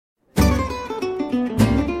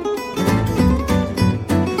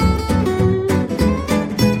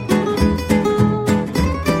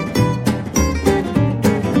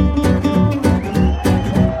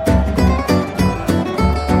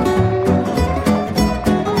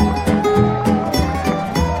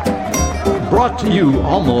brought to you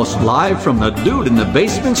almost live from the Dude in the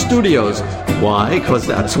Basement Studios. Why? Because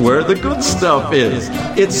that's where the good stuff is.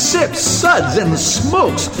 It's Sips, Suds, and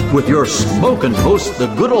Smokes with your smoking host,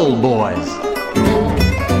 the good old boys.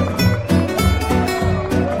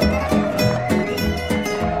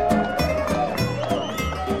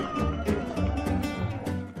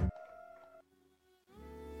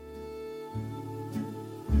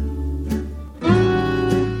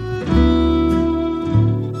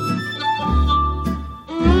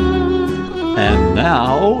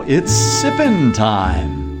 Now it's sipping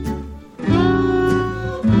time.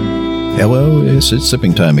 Hello, it's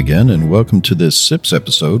sipping time again, and welcome to this Sips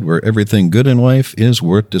episode where everything good in life is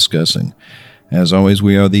worth discussing. As always,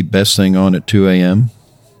 we are the best thing on at 2 a.m.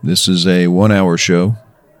 This is a 1-hour show.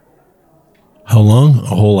 How long?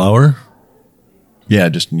 A whole hour? Yeah,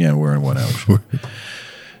 we're in 1 hour. We're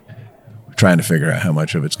trying to figure out how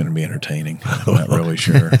much of it's going to be entertaining. I'm not really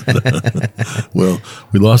sure. Well,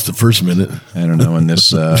 we lost the first minute. I don't know. In this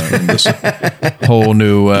whole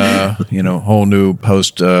new, whole new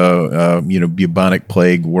post, bubonic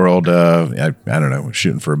plague world. I don't know. We're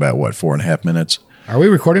shooting for about 4.5 minutes. Are we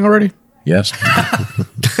recording already? Yes.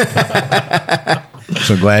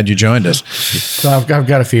 So glad you joined us. So I've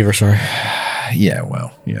got a fever. Sorry. Yeah.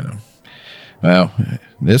 Well, Well,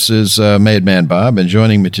 this is Made Man Bob, and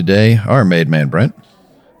joining me today are Made Man Brent.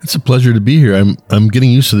 It's a pleasure to be here. I'm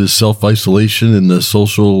getting used to this self-isolation and the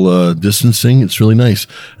social distancing. It's really nice.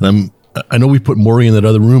 And I know we put Maury in that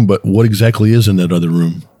other room, but what exactly is in that other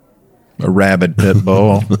room? A rabid pit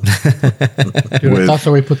bull Dude, I thought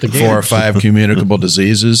so we put the 4 or 5 communicable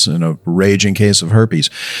diseases and a raging case of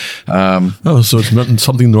herpes. So it's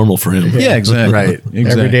something normal for him. Yeah, exactly. Right.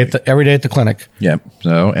 Exactly. Every day at the clinic. Yep.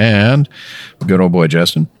 So, and good old boy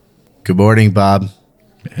Justin. Good morning, Bob.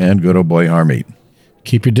 And good old boy Harmeet.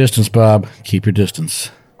 Keep your distance, Bob. Keep your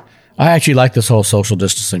distance. I actually like this whole social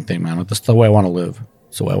distancing thing, man. That's the way I want to live.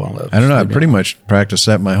 It's the way I want to live. I don't know. I pretty much practiced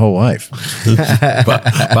that my whole life.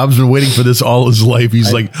 Bob's been waiting for this all his life.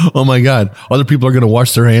 He's like, oh my God, other people are going to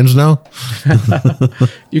wash their hands now?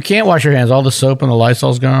 You can't wash your hands. All the soap and the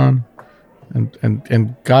Lysol's gone.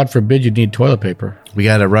 And God forbid you need toilet paper. We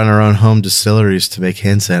got to run our own home distilleries to make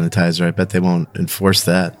hand sanitizer. I bet they won't enforce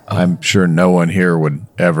that. I'm sure no one here would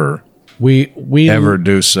ever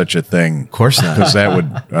do such a thing. Of course not. Because that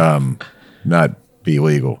would not be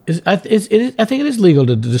legal. I think it is legal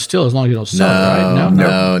to distill as long as you don't sell it, right?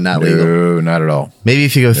 No, not legal. No, not at all. Maybe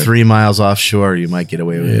if you go 3 miles offshore, you might get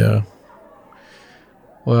away with it. Yeah.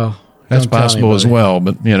 Well, that's possible as well.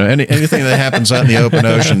 But, anything that happens out in the open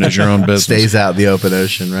ocean is your own business. Stays out in the open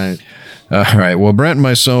ocean, right? All right. Well, Brent and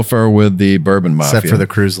myself are with the Bourbon Mafia. Except for the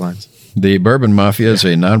cruise lines. The Bourbon Mafia is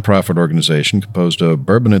a nonprofit organization composed of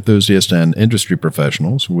bourbon enthusiasts and industry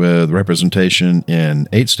professionals with representation in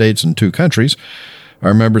 8 states and 2 countries.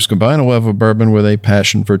 Our members combine a love of bourbon with a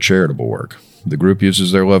passion for charitable work. The group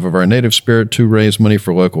uses their love of our native spirit to raise money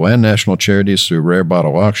for local and national charities through rare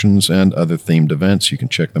bottle auctions and other themed events. You can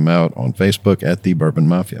check them out on Facebook at the Bourbon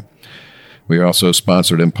Mafia. We are also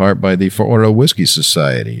sponsored in part by the Florida Whiskey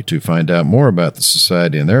Society. To find out more about the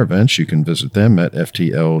Society and their events, you can visit them at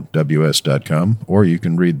ftlws.com, or you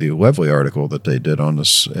can read the lovely article that they did on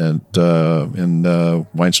this in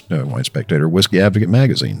Wine Spectator Whiskey Advocate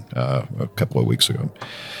magazine a couple of weeks ago.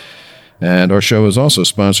 And our show is also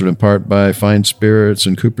sponsored in part by Fine Spirits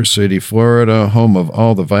in Cooper City, Florida, home of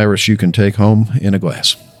all the virus you can take home in a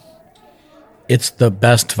glass. It's the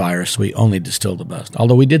best virus. We only distill the best.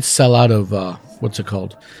 Although we did sell out of, what's it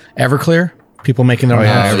called? Everclear. People making their own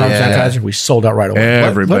sanitizer. We sold out right away.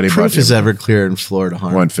 Everybody what proof is Everclear in Florida,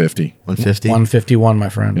 Harm? 150. 150? 151, my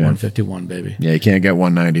friend. Yeah. 151, baby. Yeah, you can't get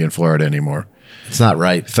 190 in Florida anymore. It's not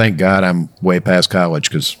right. Thank God I'm way past college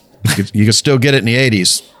because you can still get it in the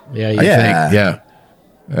 80s. Yeah, I think. Yeah.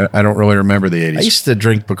 I don't really remember the 80s. I used to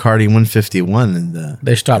drink Bacardi 151 in the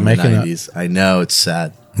They stopped making 90s. I know, it's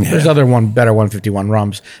sad. There's other better 151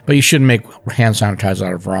 rums, but you shouldn't make hand sanitizer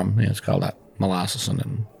out of rum. It's called that molasses,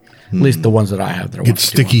 and at least the ones that I have. That are Get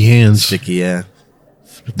sticky hands. Sticky, yeah.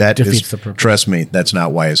 That defeats is, the purpose. Trust me, that's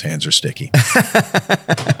not why his hands are sticky.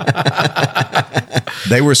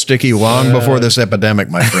 They were sticky long before this epidemic,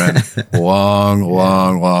 my friend.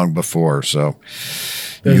 Long before. So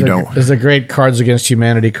There's a great Cards Against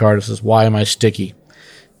Humanity card. It says, "Why am I sticky?"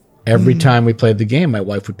 Every time we played the game, my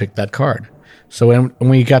wife would pick that card. So when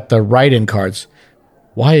we got the write-in cards,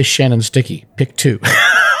 why is Shannon sticky? Pick 2.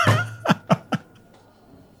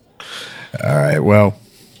 All right. Well,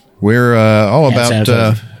 we're all about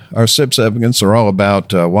our Sips Advocates are all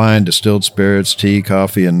about wine, distilled spirits, tea,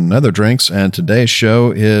 coffee, and other drinks. And today's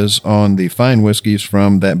show is on the fine whiskeys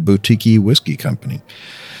from that boutique whiskey company.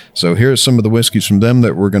 So here's some of the whiskeys from them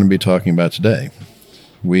that we're going to be talking about today.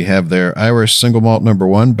 We have their Irish Single Malt number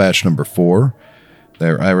 1, batch number 4,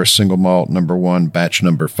 their Irish Single Malt number 1, batch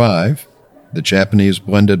number 5, the Japanese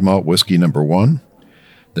Blended Malt Whiskey number 1,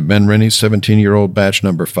 the Ben Rennie 17-year-old batch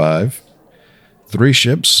number 5, Three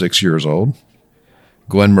Ships 6 years old,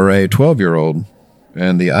 Glen Moray 12-year-old,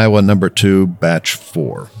 and the Iowa number 2 batch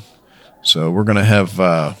 4. So we're going to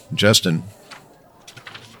have Justin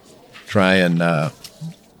try.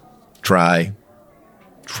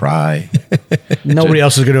 Nobody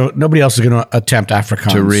else is going to attempt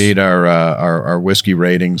Afrikaans to read our whiskey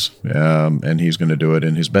ratings, and he's going to do it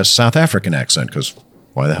in his best South African accent, because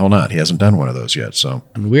why the hell not? He hasn't done one of those yet. So,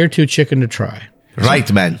 and we're too chicken to try.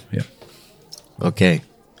 Right, man. Yeah. Okay.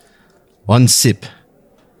 1 sip.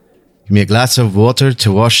 Give me a glass of water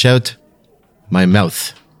to wash out my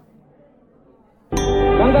mouth.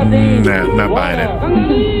 Nah, not buying it.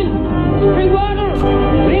 Bring water.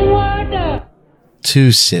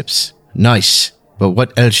 2 sips. Nice. But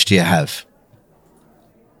what else do you have?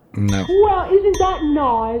 No. Well, isn't that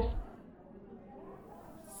nice?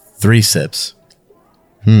 3 sips.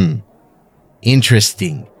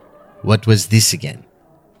 Interesting. What was this again?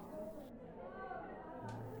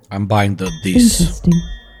 I'm buying these. Interesting.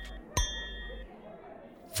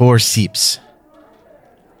 4 sips.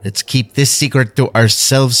 Let's keep this secret to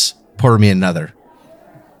ourselves. Pour me another.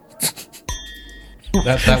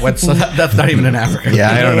 That's not even in Africa.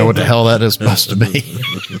 Yeah, I don't know what the hell that is supposed to be.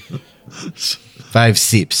 5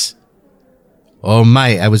 sips. Oh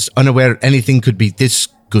my, I was unaware anything could be this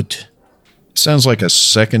good. Sounds like a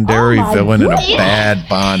secondary villain in a bad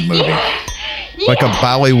Bond movie. Like a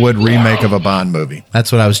Bollywood remake of a Bond movie.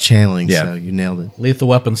 That's what I was channeling, Yeah. so you nailed it. Lethal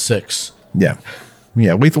Weapon 6. Yeah.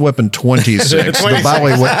 Yeah, Lethal Weapon 26, the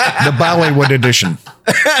Bollywood edition.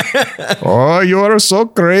 Oh, you are so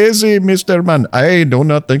crazy, Mr. Man. I do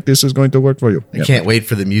not think this is going to work for you. I can't wait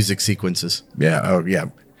for the music sequences. Yeah, oh, yeah.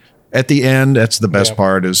 At the end, that's the best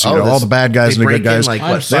part is all the bad guys and the good guys. Like,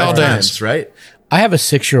 what, they all 5 dance. times, right? I have a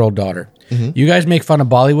 6-year-old daughter. You guys make fun of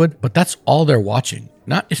Bollywood, but that's all they're watching.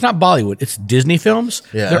 It's not Bollywood. It's Disney films.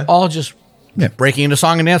 Yeah. They're all just breaking into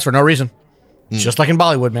song and dance for no reason. Just like in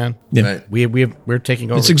Bollywood, man. Yeah. Right. We're taking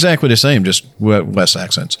over. It's exactly the same, just less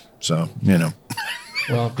accents. So, you know.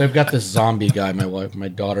 Well, they've got this zombie guy. My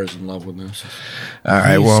daughter's in love with this. All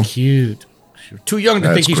right, He's well. cute. You're too young to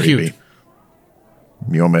That's think he's creepy. cute.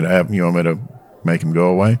 You want me to make him go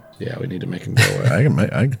away? Yeah, we need to make him go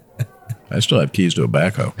away. I still have keys to a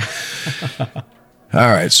backhoe. All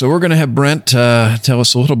right, so we're going to have Brent tell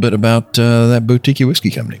us a little bit about that boutique whiskey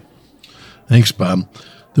company. Thanks, Bob.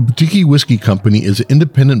 The Boutique Whiskey Company is an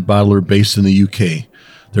independent bottler based in the UK.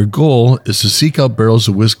 Their goal is to seek out barrels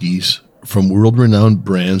of whiskeys from world-renowned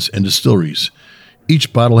brands and distilleries.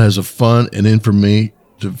 Each bottle has a fun and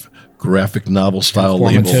informative graphic novel style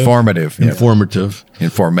label. Informative.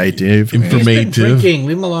 Drinking,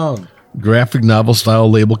 leave him alone. Graphic novel style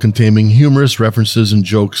label containing humorous references and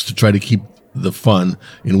jokes to try to keep the fun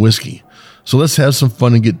in whiskey. So let's have some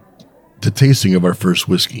fun and get to tasting of our first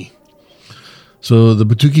whiskey. So the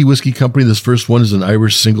Boutique Whiskey Company, this first one is an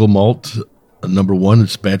Irish single malt, number 1.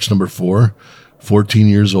 It's batch number 4, 14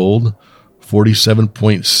 years old,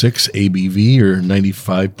 47.6 ABV or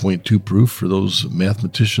 95.2 proof for those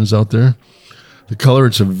mathematicians out there. The color,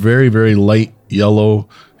 it's a very, very light yellow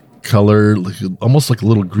color, almost like a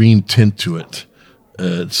little green tint to it.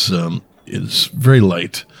 It's very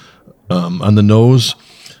light. On the nose,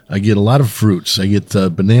 I get a lot of fruits. I get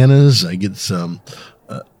bananas. I get some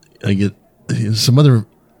other,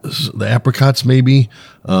 the apricots maybe,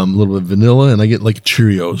 a little bit of vanilla, and I get like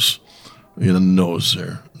Cheerios in the nose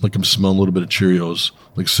there. Like I'm smelling a little bit of Cheerios,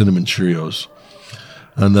 like cinnamon Cheerios.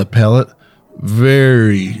 On the palate,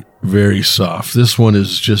 very, very soft. This one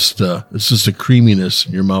is just, it's just a creaminess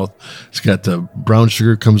in your mouth. It's got the brown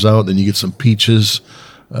sugar comes out, then you get some peaches.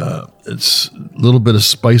 It's a little bit of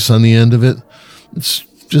spice on the end of it. It's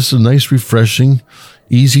just a nice, refreshing,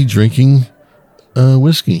 easy drinking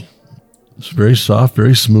whiskey. It's very soft,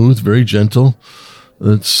 very smooth, very gentle.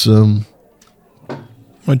 It's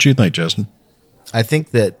What do you think, Justin? I think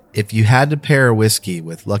that if you had to pair a whiskey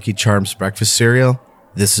with Lucky Charms breakfast cereal,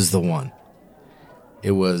 this is the one.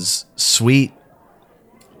 It was sweet,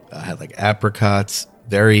 had like apricots,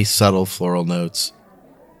 very subtle floral notes,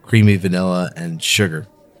 creamy vanilla, and sugar.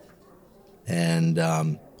 And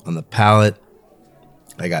on the palate,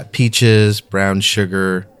 I got peaches, brown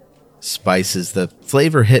sugar, spices. The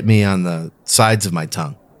flavor hit me on the sides of my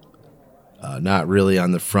tongue, not really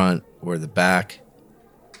on the front or the back.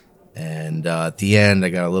 And at the end, I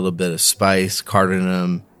got a little bit of spice,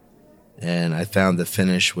 cardamom, and I found the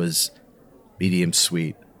finish was medium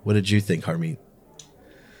sweet. What did you think, Harmeet?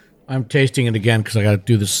 I'm tasting it again because I got to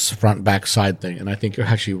do this front and back side thing, and I think you're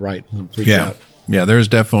actually right. I'm freaked out. Yeah, there's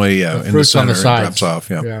definitely in the center, it drops off.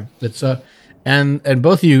 Yeah. It's and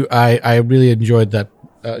both of you, I really enjoyed that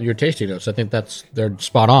your tasting notes. I think they're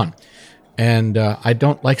spot on, and I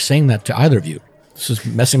don't like saying that to either of you. This is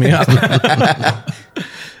messing me up.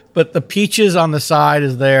 But the peaches on the side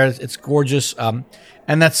is there. It's gorgeous, and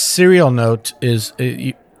that cereal note is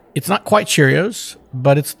it's not quite Cheerios,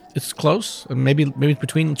 but it's close, and maybe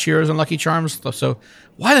between Cheerios and Lucky Charms. So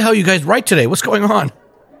why the hell are you guys right today? What's going on?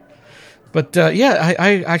 But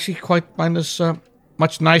I actually quite find this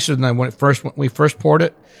much nicer than when we first poured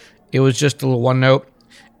it. It was just a little one note,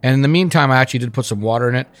 and in the meantime, I actually did put some water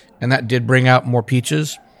in it, and that did bring out more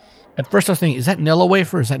peaches. At first, I was thinking, is that Nilla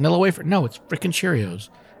wafer? Is that Nilla wafer? No, it's freaking Cheerios.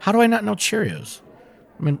 How do I not know Cheerios?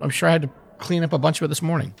 I mean, I'm sure I had to clean up a bunch of it this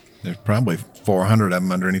morning. There's probably 400 of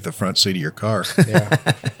them underneath the front seat of your car. Yeah.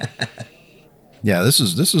 Yeah, this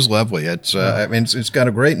is lovely. It's I mean, it's got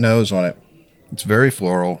a great nose on it. It's very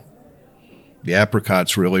floral. The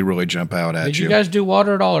apricots really jump out at you. Did you guys do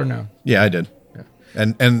water at all or no? Yeah, I did. Yeah.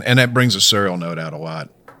 And that brings a cereal note out a lot.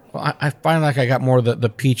 Well, I find like I got more of the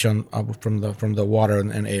peach on from the water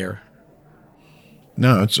and air.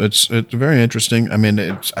 No, it's very interesting. I mean,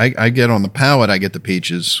 I get on the palate, I get the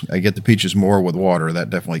peaches. I get the peaches more with water. That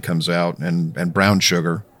definitely comes out, and brown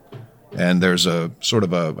sugar. And there's a sort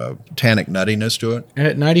of a tannic nuttiness to it. And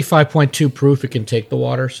at 95.2 proof, it can take the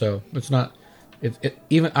water, so it's not.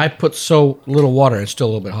 Even I put so little water, it's still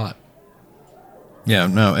a little bit hot. Yeah,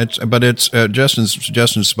 no, it's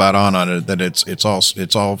Justin's spot on it. That it's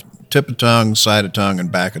all tip of tongue, side of tongue,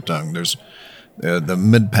 and back of tongue. There's the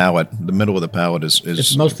mid palate, the middle of the palate is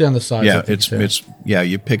it's mostly on the sides. Yeah, it's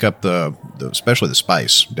you pick up the especially the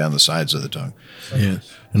spice down the sides of the tongue. Yeah,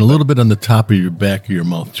 and a little bit on the top of your back of your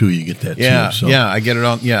mouth too. You get that too. So. Yeah, I get it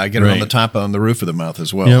on. Yeah, I get it on the top, on the roof of the mouth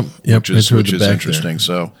as well. Yep, which is interesting. There.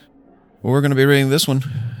 So we're going to be reading this one,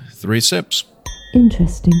 3 sips.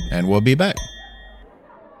 Interesting. And we'll be back.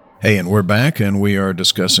 Hey, and we're back, and we are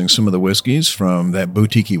discussing some of the whiskeys from that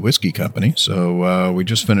boutique whiskey company. So we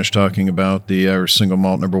just finished talking about the Irish Single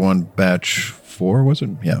Malt No. 1 Batch 4, was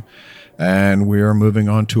it? Yeah. And we are moving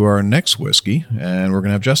on to our next whiskey, and we're going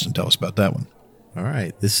to have Justin tell us about that one. All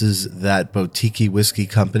right. This is that boutique whiskey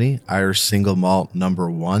company, Irish Single Malt No.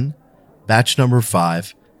 1, Batch No.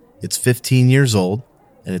 5. It's 15 years old,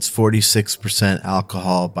 and it's 46%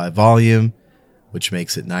 alcohol by volume, which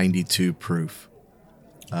makes it 92 proof.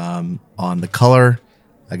 On the color,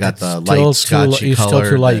 I got the light scotchy color. You're still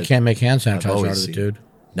too light. You can't make hand sanitizer out of it, dude.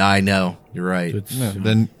 No, I know. You're right.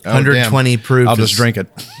 Then 120 proof. I'll just drink it.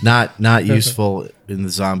 Not useful in the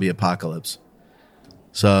zombie apocalypse.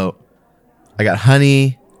 So I got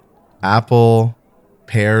honey, apple,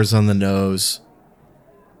 pears on the nose,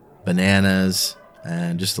 bananas,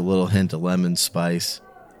 and just a little hint of lemon spice.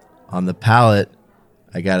 On the palate,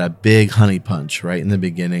 I got a big honey punch right in the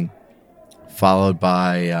beginning, followed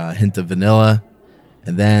by a hint of vanilla,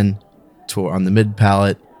 and then on the mid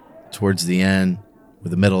palate, towards the end,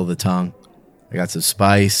 with the middle of the tongue, I got some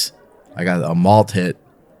spice, I got a malt hit,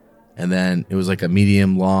 and then it was like a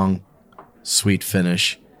medium long, sweet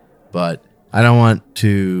finish. But I don't want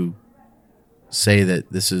to say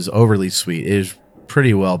that this is overly sweet. It is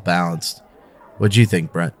pretty well balanced. What do you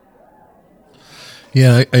think, Brent?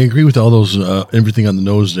 Yeah, I agree with all those, everything on the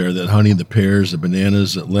nose there, that honey, the pears, the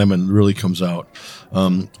bananas, that lemon really comes out.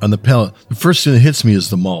 On the palate, the first thing that hits me is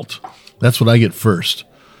the malt. That's what I get first.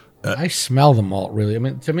 I smell the malt, really. I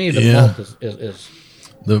mean, to me, the malt is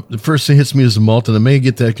the first thing hits me is the malt, and I may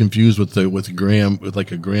get that confused with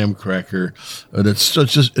like a graham cracker.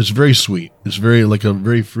 It's very sweet. It's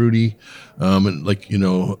very fruity, and like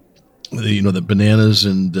the bananas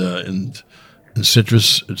and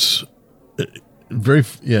citrus. It's very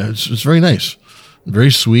nice,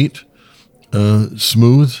 very sweet,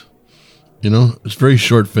 smooth. It's very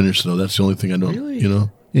short finish though. That's the only thing I don't. Really?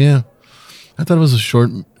 Yeah. I thought it was a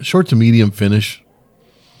short to medium finish.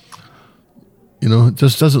 It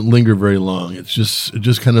just doesn't linger very long. It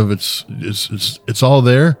just kind of it's all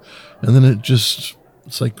there, and then it's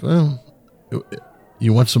like, well,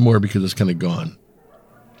 you want some more because it's kind of gone.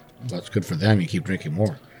 That's good for them. You keep drinking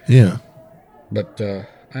more. Yeah. But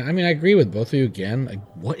I mean, I agree with both of you again. Like,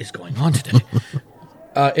 what is going on today?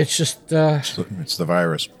 It's just it's the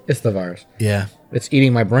virus. It's the virus. Yeah, it's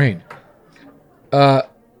eating my brain.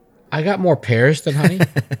 I got more pears than honey,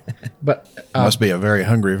 but must be a very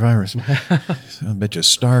hungry virus. I bet you're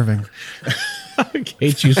starving. I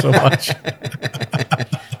hate you so much.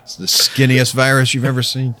 It's the skinniest virus you've ever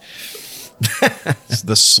seen. It's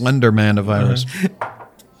the Slender Man of virus.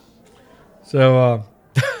 So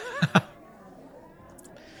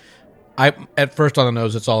at first on the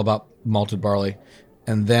nose, it's all about malted barley,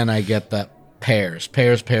 and then I get that pears,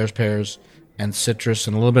 and citrus,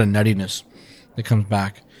 and a little bit of nuttiness that comes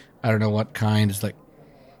back. I don't know what kind.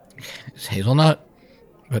 It's hazelnut,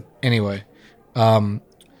 but anyway, on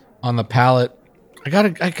the palate, I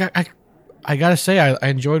gotta say I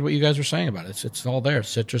enjoyed what you guys were saying about it. It's all there: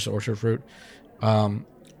 citrus, orchard fruit.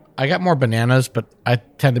 I got more bananas, but I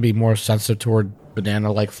tend to be more sensitive toward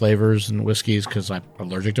banana-like flavors and whiskeys because I'm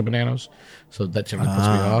allergic to bananas, so that typically puts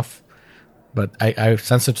me off. But I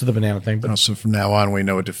sensitive to the banana thing. But So from now on, we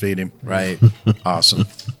know what to feed him. Right. Awesome.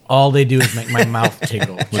 all they do is make my mouth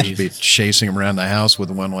tingle. We'll just be chasing him around the house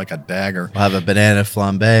with one like a dagger. We'll have a banana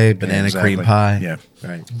flambe, banana Exactly. cream pie. Yeah.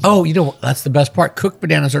 Right. Oh, that's the best part. Cooked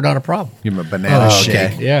bananas are not a problem. Give him a banana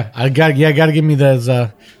shake. Yeah, I got to give me those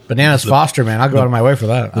bananas Foster, man. I'll go out of my way for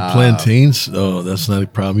that. The plantains? Oh, that's not a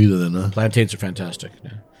problem either then, huh? Plantains are fantastic.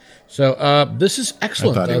 Yeah. So this is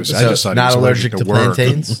excellent. I just So thought he not was allergic to work.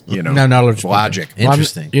 plantains? You know, No, not allergic to logic. plantains. Well,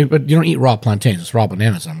 Interesting. but you don't eat raw plantains. It's raw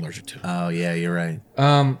bananas I'm allergic to. Oh, yeah, you're right.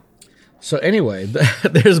 So anyway,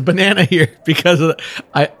 there's banana here because a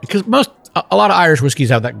lot of Irish whiskeys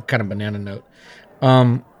have that kind of banana note.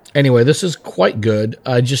 Anyway, this is quite good.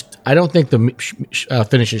 I don't think the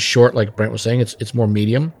finish is short like Brent was saying. It's more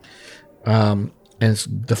medium, and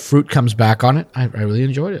the fruit comes back on it. I really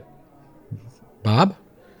enjoyed it. Bob,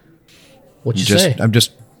 what'd you say? I'm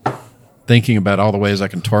just thinking about all the ways I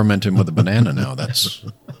can torment him with a banana now. That's,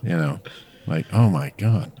 like, oh my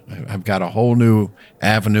God, I've got a whole new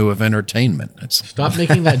avenue of entertainment. Stop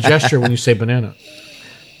making that gesture when you say banana.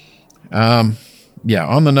 Yeah,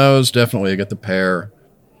 on the nose, definitely I get the pear,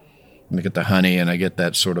 and I get the honey, and I get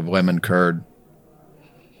that sort of lemon curd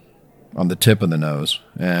on the tip of the nose.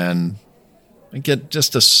 And I get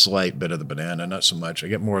just a slight bit of the banana, not so much. I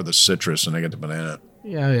get more of the citrus, and I get the banana.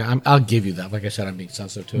 Yeah, I'll give you that. Like I said, I'm being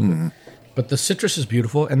sensitive to it. But the citrus is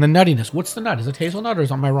beautiful, and the nuttiness. What's the nut? Is it hazelnut,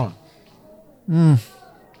 or am I wrong?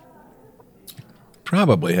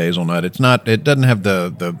 Probably hazelnut. It's not. It doesn't have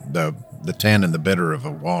the tan and the bitter of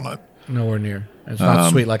a walnut. Nowhere near. It's not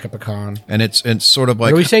sweet like a pecan. And it's sort of Or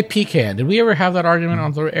like do we say pecan? Did we ever have that argument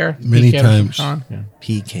on the air? Many Pecan or times. Pecan? Yeah.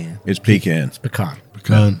 Pecan. it's pecan. Pecan.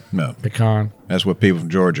 Pecan. No, Pecan. that's what people from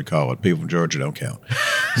Georgia call it. People from Georgia don't count.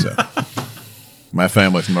 So, my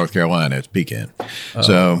family from North Carolina, it's pecan.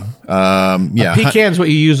 So, yeah. Pecan's what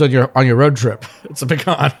you use on your road trip. It's a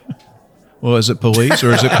pecan. Well, is it police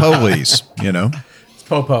or is it police? It's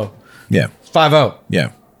Popo. Yeah, It's 5-0.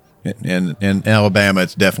 yeah. In Alabama,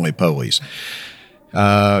 it's definitely police.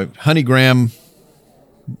 Honey graham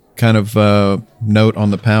kind of note on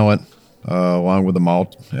the palate, along with the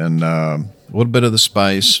malt, and a little bit of the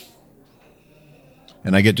spice.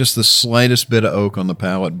 And I get just the slightest bit of oak on the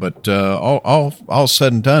palate, but all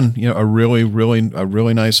said and done, a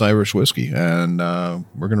really nice Irish whiskey. And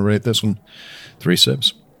we're going to rate this one 3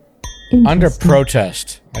 sips. Under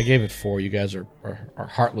protest, I gave it 4. You guys are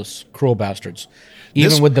heartless, cruel bastards.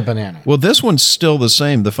 Even with the banana. Well, this one's still the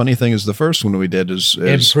same. The funny thing is the first one we did is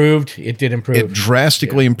Improved. It did improve. it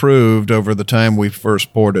drastically improved over the time we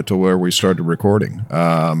first poured it to where we started recording.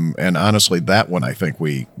 And honestly, that one I think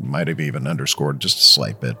we might have even underscored just a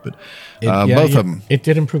slight bit. But both of them, It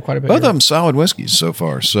did improve quite a bit. both of them solid whiskeys so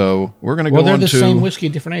far. So we're going to Well, go they're on the to same whiskey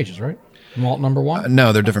at different ages, right? Malt number 1?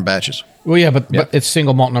 no, they're different batches. Well, yeah, but it's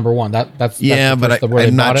single malt number 1. That's Yeah, the but where they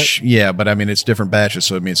I'm bought not. it. Yeah, but I mean it's different batches,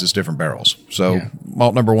 so it means it's different barrels. So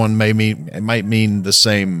malt number 1 might mean the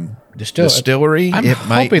same distillery. I'm it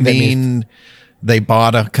might hoping that mean they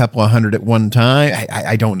bought a couple of hundred at one time.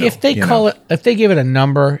 I don't know. If they if they give it a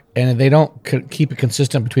number and they don't keep it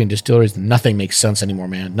consistent between distilleries, nothing makes sense anymore,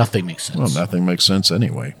 man. Nothing makes sense. Well, nothing makes sense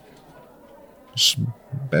anyway.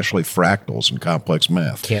 Especially fractals and complex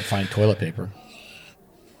math. Can't find toilet paper.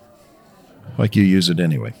 Like you use it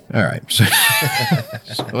anyway. All right. So,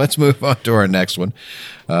 so let's move on to our next one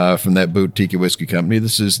from that boutique whiskey company.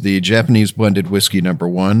 This is the Japanese blended whiskey number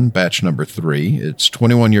 1, batch number 3. It's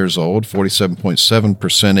 21 years old, 47.7%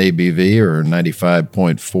 ABV or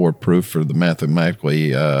 95.4 proof for the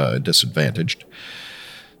mathematically disadvantaged.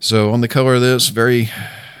 So on the color of this, very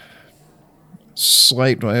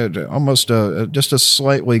slight, almost just a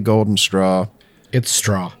slightly golden straw. It's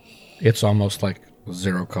straw. It's almost like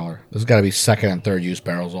zero color. There's got to be second and third use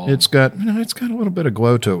barrels all. It's got a little bit of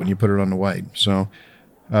glow to it when you put it on the white. So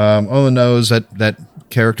on the nose, that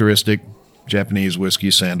characteristic Japanese whiskey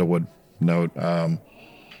sandalwood note.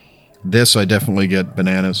 This I definitely get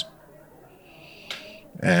bananas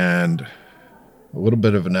and a little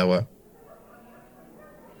bit of vanilla.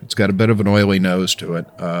 It's got a bit of an oily nose to it.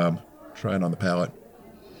 Try it on the palate.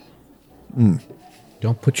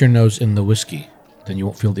 Don't put your nose in the whiskey. Then you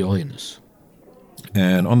won't feel the oiliness.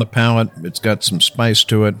 And on the palate, it's got some spice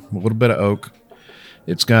to it, a little bit of oak.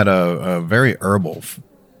 It's got a very herbal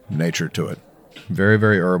nature to it. Very,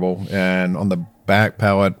 very herbal. And on the back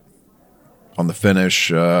palate, on the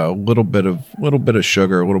finish, a little bit of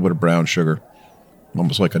sugar, a little bit of brown sugar,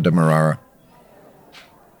 almost like a Demerara.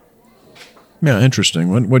 Yeah,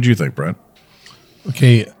 interesting. What do you think, Brent?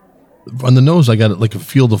 Okay, on the nose, I got like a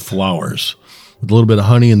field of flowers with a little bit of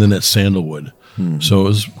honey and then that sandalwood. So it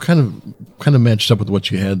was kind of matched up with what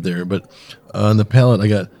you had there. But on the palate, I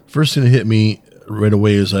got first thing that hit me right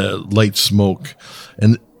away is a light smoke,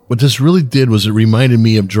 and what this really did was it reminded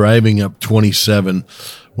me of driving up 27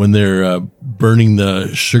 when they're burning the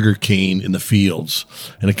sugar cane in the fields,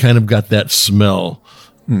 and it kind of got that smell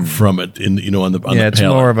from it on the palate. It's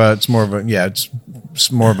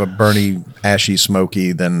more of a burny, ashy,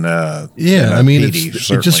 smoky than peaty,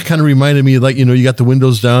 it just kind of reminded me like you got the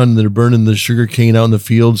windows down and they're burning the sugar cane out in the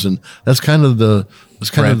fields, and that's kind of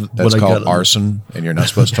that's what called arson, and you're not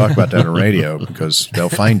supposed to talk about that on radio because they'll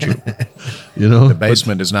find you. The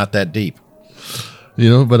basement is not that deep.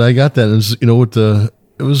 But I got that.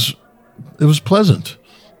 It was pleasant.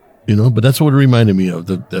 But that's what it reminded me of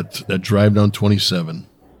that drive down 27.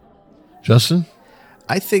 Justin?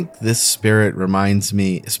 I think this spirit reminds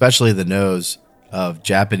me, especially the nose, of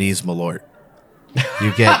Japanese Malort.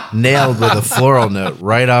 You get nailed with a floral note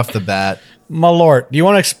right off the bat. Malort. Do you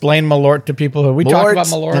want to explain Malort to people? Have we talked about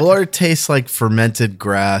Malort? Malort tastes like fermented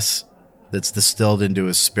grass that's distilled into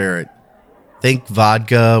a spirit. Think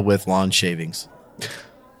vodka with lawn shavings.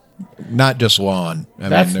 Not just lawn.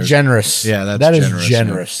 That's generous. Yeah, that is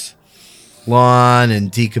generous. Yeah. Lawn and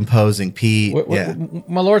decomposing peat.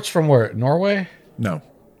 Malort's from where? Norway? No.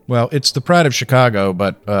 Well, it's the pride of Chicago,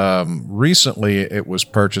 but recently it was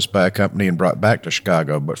purchased by a company and brought back to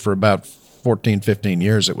Chicago. But for about 14, 15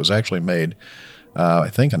 years, it was actually made, I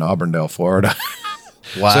think, in Auburndale, Florida.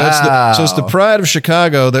 Wow. So it's the pride of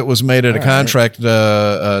Chicago that was made at a contract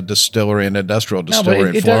distillery and industrial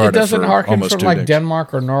distillery in Florida. It doesn't harken almost from like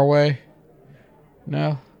Denmark or Norway?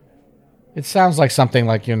 No? It sounds like something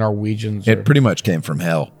like Norwegians. It pretty much came from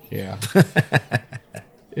hell. Yeah.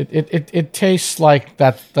 It tastes like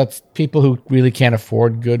that's people who really can't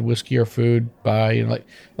afford good whiskey or food buy,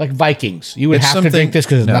 like Vikings. You would have to drink this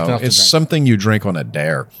because there's nothing else to drink. It's something you drink on a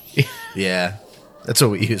dare. Yeah. That's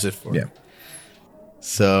what we use it for. Yeah.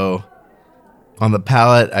 So on the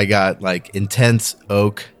palate, I got like intense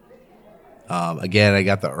oak. Again, I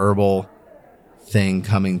got the herbal thing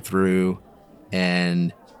coming through.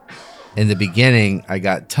 And in the beginning, I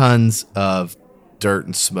got tons of dirt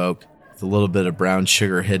and smoke with a little bit of brown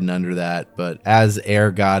sugar hidden under that. But as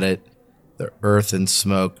air got it, the earth and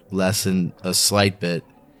smoke lessened a slight bit.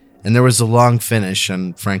 And there was a long finish,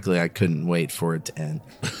 and frankly, I couldn't wait for it to end.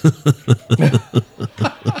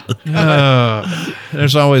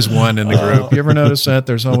 There's always one in the group. You ever notice that?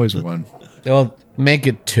 There's always one. Well, make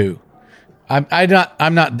it two. I'm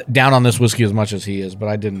not down on this whiskey as much as he is, but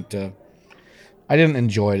I didn't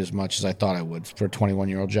enjoy it as much as I thought I would for a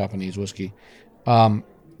 21-year-old Japanese whiskey. The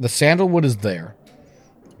sandalwood is there,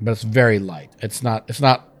 but it's very light. It's not.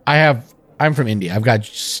 I'm from India. I've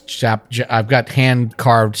got hand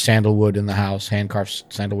carved sandalwood in the house, hand carved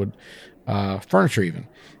sandalwood furniture even,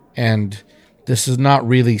 and this is not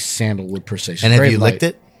really sandalwood per se. And have you licked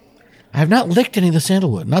it? I have not licked any of the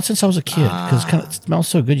sandalwood, not since I was a kid, because it smells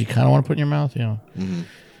so good. You kind of want to put it in your mouth, Mm-hmm.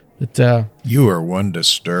 But, you are one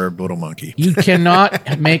disturbed little monkey. You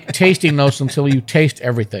cannot make tasting notes until you taste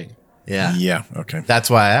everything. Yeah. Yeah. Okay. That's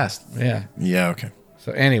why I asked. Yeah. Yeah. Okay.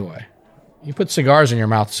 So anyway. You put cigars in your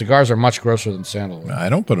mouth. Cigars are much grosser than sandalwood. I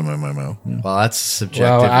don't put them in my mouth. Yeah. Well, that's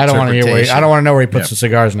subjective. Well, I don't want to hear I don't want to know where he puts the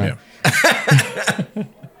cigars now. Yeah.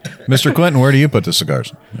 Mr. Clinton, where do you put the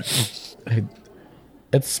cigars?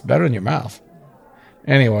 It's better in your mouth.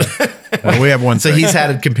 Anyway, we have one. So he's had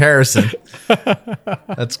a comparison.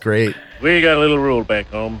 That's great. We got a little rule back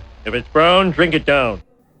home. If it's brown, drink it down.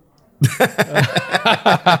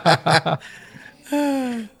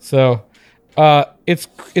 So.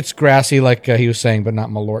 It's grassy, like he was saying, but not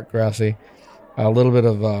Malort grassy. A little bit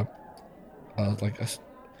of I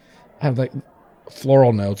have like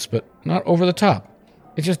floral notes, but not over the top.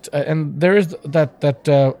 It's just and there is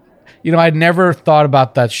that I'd never thought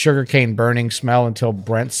about that sugarcane burning smell until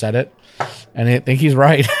Brent said it, and I think he's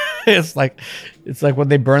right. it's like when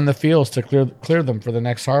they burn the fields to clear them for the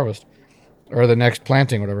next harvest or the next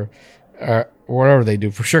planting, whatever. Whatever they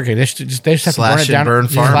do for sugarcane, they just have to burn it down. Burn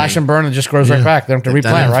farming. Slash and burn, and it just grows right back. They don't have to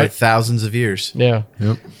replant, right? For thousands of years. Yeah,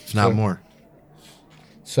 if not more.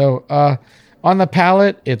 So on the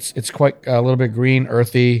palate, it's quite a little bit green,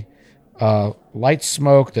 earthy, light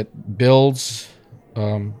smoke that builds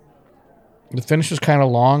The finish was kind of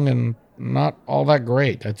long and not all that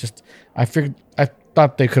great. I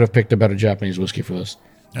thought they could have picked a better Japanese whiskey for this.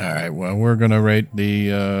 All right. Well, we're going to rate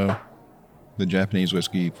the Japanese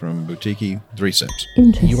whiskey from Boutique 3 sips.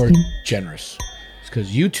 Interesting. You are generous. It's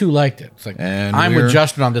because you two liked it. It's like, And I'm with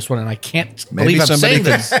Justin on this one, and I can't believe I'm saying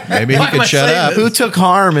this. Maybe he Why am I could shut saying up. this? Who took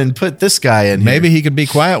harm and put this guy in Maybe here? he could be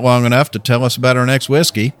quiet long enough to tell us about our next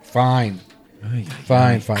whiskey. Fine.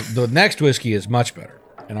 Fine. The next whiskey is much better,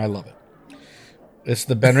 and I love it. It's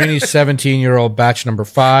the Benrini 17-year-old batch number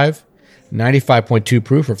 5, 95.2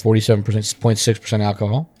 proof or 47.6%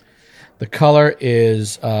 alcohol. The color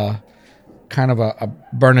is kind of a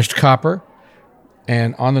burnished copper.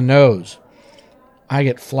 And on the nose, I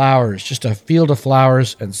get flowers, just a field of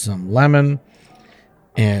flowers and some lemon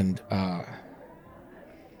and a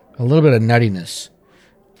little bit of nuttiness.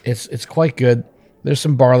 It's quite good. There's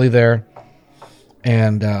some barley there,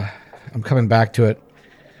 and I'm coming back to it.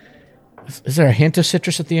 Is there a hint of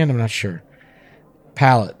citrus at the end? I'm not sure.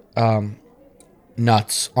 Palate,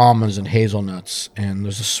 nuts, almonds, and hazelnuts, and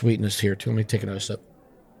there's a sweetness here too. Let me take another sip.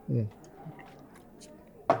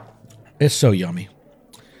 It's so yummy.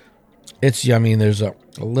 It's yummy, and there's a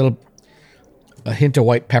hint of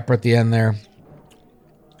white pepper at the end there.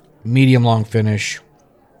 Medium long finish.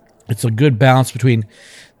 It's a good balance between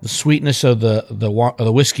the sweetness of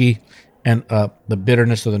the whiskey and the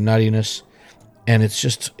bitterness of the nuttiness. And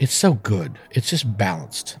it's so good. It's just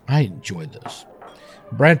balanced. I enjoyed this.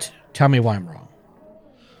 Brent, tell me why I'm wrong.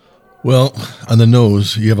 Well, on the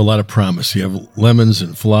nose, you have a lot of promise. You have lemons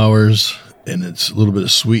and flowers, and it's a little bit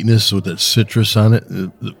of sweetness with that citrus on it.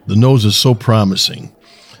 The nose is so promising.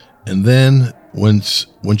 And then once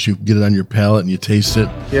you get it on your palate and you taste it.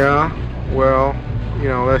 Yeah, well,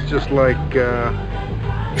 that's just like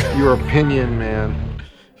your opinion, man.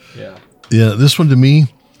 Yeah, this one to me,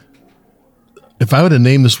 if I would have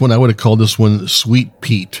named this one, I would have called this one Sweet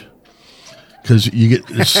Peat. Because you get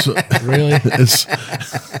Really? It's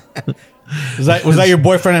Was that your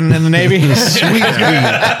boyfriend in the Navy? Sweet Peat.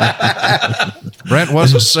 Brent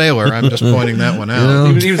was a sailor. I'm just pointing that one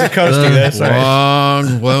out. He was a coastie. That's right.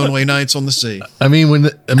 Long, lonely nights on the sea. I mean,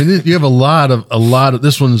 you have a lot of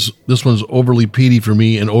this one's overly peaty for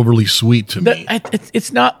me and overly sweet to me.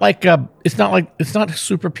 It's not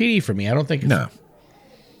super peaty for me. I don't think. No.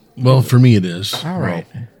 Well, for me it is. All right.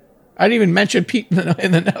 I didn't even mention Peat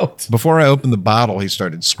in the notes. Before I opened the bottle, he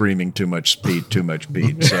started screaming, "Too much Peat, too much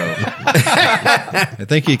Peat." So I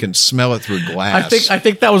think he can smell it through glass. I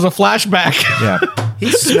think that was a flashback. Yeah.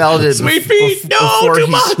 He smelled it. Sweet Peat, no, before too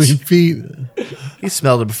he- much. Sweet Peat. He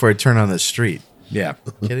smelled it before he turned on the street. Yeah.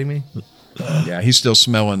 Kidding me? Yeah. He's still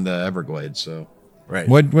smelling the Everglades. So, Right.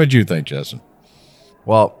 What'd you think, Justin?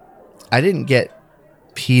 Well, I didn't get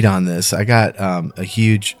peat on this. I got a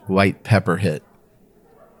huge white pepper hit.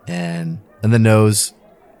 And the nose,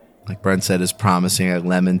 like Brent said, is promising. Like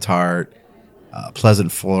lemon tart,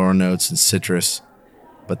 pleasant floral notes, and citrus.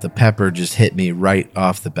 But the pepper just hit me right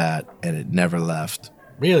off the bat, and it never left.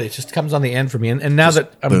 Really, it just comes on the end for me. And now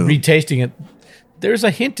that I'm retasting it, there's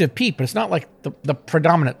a hint of peat, but it's not like the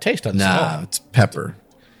predominant taste on this. Nah, it's pepper.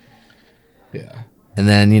 Yeah. And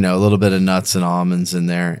then, a little bit of nuts and almonds in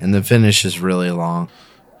there. And the finish is really long.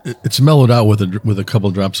 It's mellowed out with a couple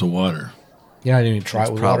drops of water. Yeah, I didn't even try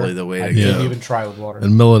it with probably water. the way to I go. didn't even try with water.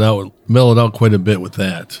 And mellowed out quite a bit with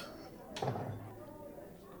that.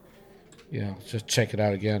 Yeah, let's just check it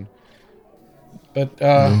out again. But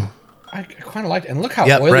I kind of liked it. And look how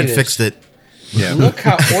Yep, oily Brent it is. fixed it. Yeah. Look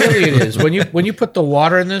how oily it is. When you put the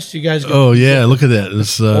water in this, you guys go Oh yeah, look at that.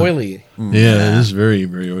 It's oily. Yeah, it is very,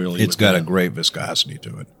 very oily. It's got a great viscosity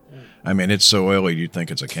to it. I mean, it's so oily you'd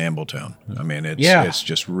think it's a Campbelltown. I mean, it's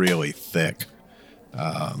just really thick.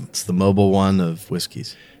 It's the mobile one of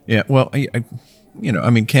whiskeys. Yeah, well,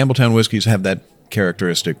 Campbelltown whiskeys have that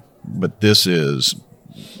characteristic, but this is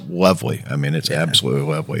lovely. I mean, it's absolutely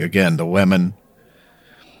lovely. Again, the lemon.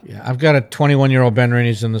 Yeah, I've got a 21-year-old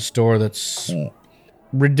Benrini's in the store that's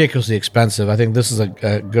ridiculously expensive. I think this is a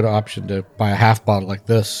good option to buy a half bottle like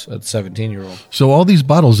this at 17-year-old. So all these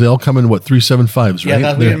bottles, they all come in 375s, right?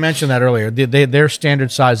 Yeah, we didn't mention that earlier. Their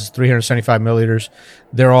standard size is 375 milliliters.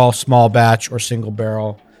 They're all small batch or single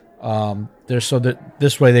barrel.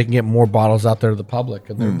 This way they can get more bottles out there to the public.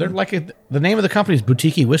 And they're like the name of the company is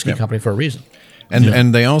Boutique Whiskey Company for a reason.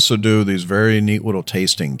 And they also do these very neat little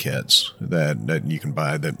tasting kits that you can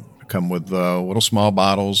buy that come with little small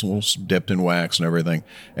bottles, little dipped in wax and everything.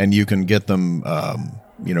 And you can get them,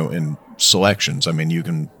 in selections. I mean, you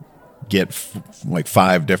can get like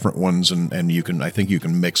 5 different ones, and I think you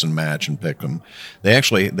can mix and match and pick them. I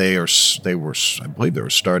believe they were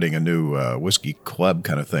starting a new whiskey club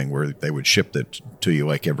kind of thing where they would ship it to you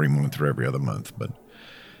like every month or every other month. But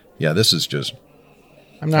yeah, this is just.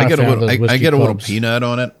 I'm not a fan of those whiskey I get a little clubs. peanut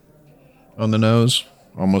on it, on the nose,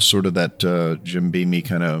 almost sort of that Jim Beamy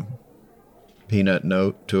kind of peanut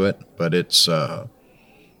note to it, but it's on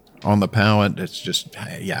the palate. It's just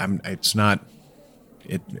it's not.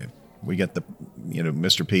 We got the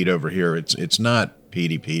Mr. Peat over here. It's not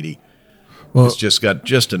peaty. Well, it's just got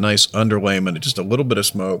just a nice underlayment, just a little bit of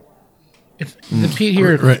smoke. The peat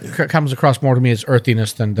here comes across more to me as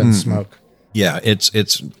earthiness than smoke. Yeah,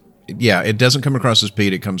 it doesn't come across as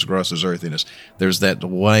peat. It comes across as earthiness. There's that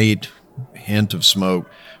light hint of smoke,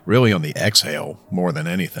 really on the exhale more than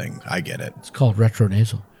anything. I get it. It's called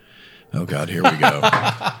retronasal. Oh God, here we go.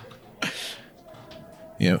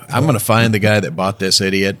 I'm going to find the guy that bought this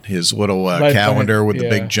idiot his little calendar with the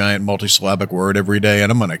big giant multisyllabic word every day,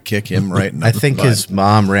 and I'm going to kick him right in the I think butt. his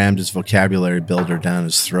mom rammed his vocabulary builder down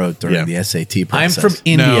his throat during the SAT process. I'm from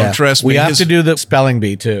India. No, trust me. We have to do the spelling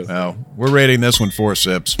bee, too. Oh, we're rating this one 4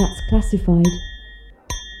 sips. That's classified.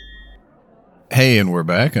 Hey, and we're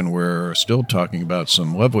back, and we're still talking about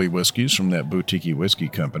some lovely whiskeys from that boutique whiskey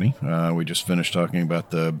company. We just finished talking about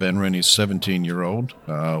the Ben Rennie's 17-year-old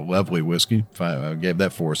lovely whiskey. I gave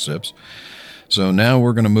that 4 sips. So now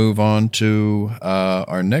we're going to move on to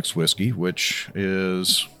our next whiskey, which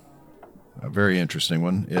is a very interesting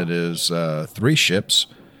one. It is 3 ships,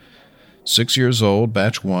 6 years old,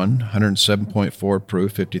 batch 1, 107.4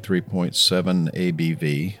 proof, 53.7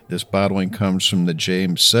 ABV. This bottling comes from the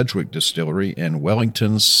James Sedgwick Distillery in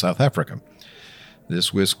Wellington, South Africa.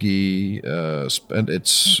 This whiskey split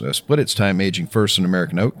its time aging first in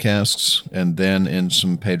American oak casks and then in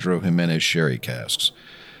some Pedro Jimenez sherry casks.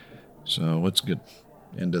 So let's get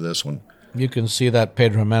into this one. You can see that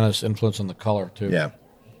Pedro Jimenez influence on the color, too. Yeah.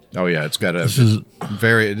 Oh yeah, it's got this is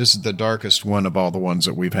the darkest one of all the ones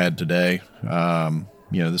that we've had today.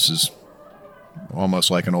 This is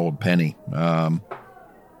almost like an old penny. On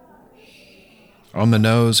the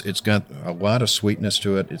nose, it's got a lot of sweetness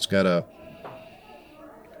to it. It's got a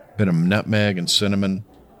bit of nutmeg and cinnamon,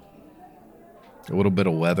 a little bit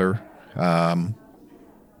of leather.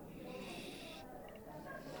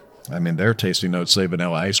 Their tasting notes say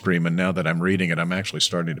vanilla ice cream, and now that I'm reading it, I'm actually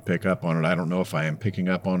starting to pick up on it. I don't know if I am picking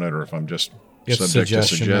up on it or if I'm just subject to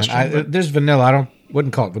suggestion. There's vanilla.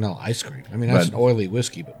 Wouldn't call it vanilla ice cream. That's an oily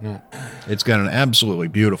whiskey, but not. It's got an absolutely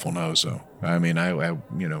beautiful nose, though. I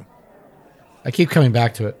keep coming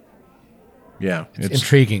back to it. Yeah, it's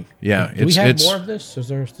intriguing. Yeah, do we have more of this? Is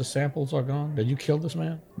there the samples are gone? Did you kill this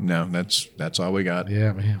man? No, that's all we got.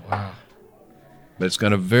 Yeah, man. Wow. But it's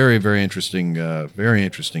got a very, very interesting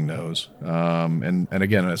nose. And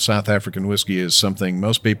again, a South African whiskey is something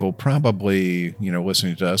most people probably,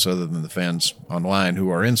 listening to us, other than the fans online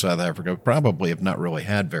who are in South Africa, probably have not really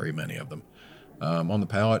had very many of them. On the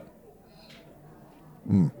palate,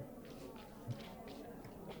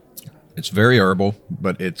 it's very herbal,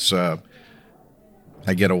 but it's I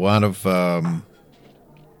get a lot of.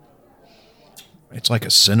 It's like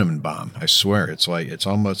a cinnamon bomb. I swear, it's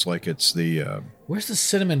almost like it's the. Where's the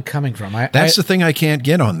cinnamon coming from? That's the thing I can't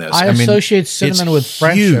get on this. I associate cinnamon with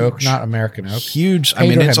French oak, not American oak. Huge.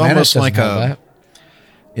 It's almost like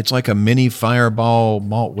it's like a mini Fireball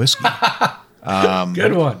malt whiskey.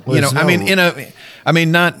 Good one.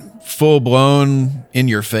 Not full blown in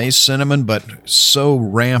your face cinnamon, but so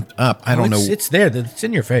ramped up. I don't know. It's there. It's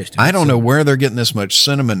in your face. Dude. I don't know where they're getting this much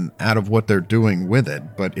cinnamon out of what they're doing with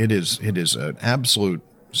it, but it is an absolute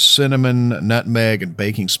cinnamon, nutmeg, and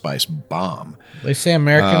baking spice bomb. They say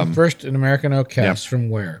first in American oak casks. From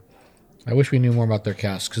where? I wish we knew more about their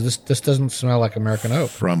casks, because this doesn't smell like American oak.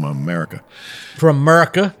 From America.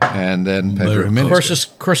 And then Pedro Jimenez.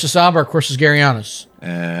 Cursus Alba or Cursus Garianus.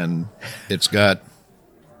 And it's got,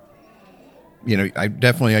 I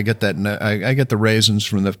get that. I get the raisins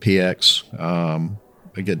from the PX.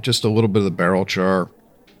 I get just a little bit of the barrel char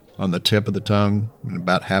on the tip of the tongue and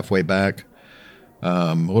about halfway back.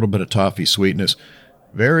 A little bit of toffee sweetness.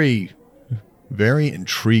 Very, very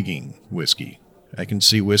intriguing whiskey. I can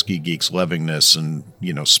see whiskey geeks loving this and,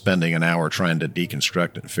 spending an hour trying to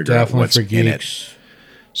deconstruct it and figure out what's in it.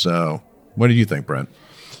 So, what do you think, Brent?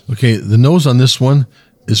 Okay, the nose on this one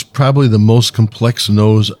is probably the most complex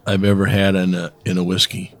nose I've ever had in a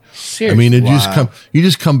whiskey. Seriously? You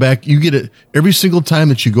just come back, you get it every single time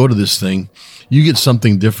that you go to this thing, you get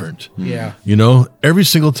something different. Yeah. Every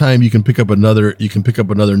single time you can pick up another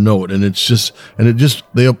note, and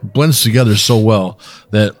they blends together so well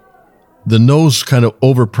that the nose kind of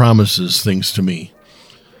overpromises things to me.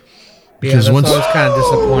 Because that's always kind of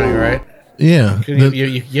disappointing, right? Yeah,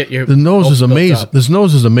 You get your the nose is built amazing. up. This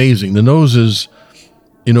nose is amazing. The nose is,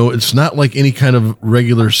 it's not like any kind of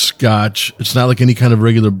regular Scotch. It's not like any kind of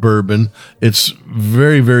regular bourbon. It's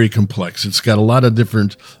very, very complex. It's got a lot of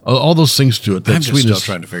different, all those things to it. That I'm just sweetness.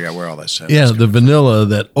 still trying to figure out where all this is. Yeah, the vanilla,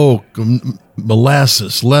 that oak,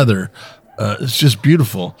 molasses, leather. It's just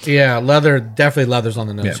beautiful. Yeah, definitely leather's on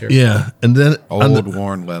the nose here. Yeah, and then Old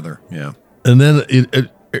worn leather. Yeah. and then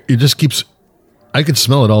it just keeps. I could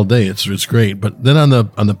smell it all day. It's great. But then on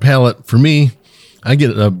the palate, for me, I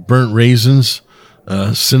get burnt raisins,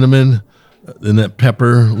 cinnamon, then that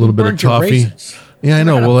pepper, a little bit of Burnt your toffee. raisins. Yeah, I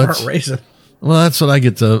know. Not a Well, burnt raisin. that's what I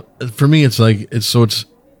get. For me, it's like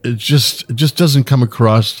it just doesn't come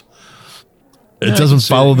across. It doesn't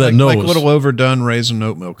follow that nose. Like little overdone raisin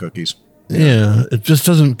oatmeal cookies. Yeah, it just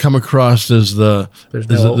doesn't come across as the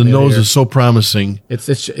nose is so promising.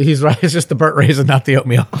 He's right. It's just the burnt raisin, not the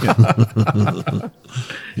oatmeal.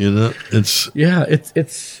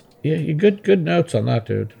 It's You good notes on that,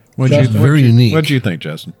 dude. very unique. What'd you think,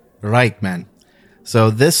 Justin? Right, man.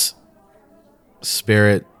 So this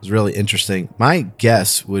spirit is really interesting. My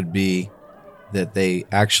guess would be that they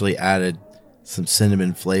actually added some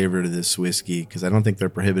cinnamon flavor to this whiskey, because I don't think they're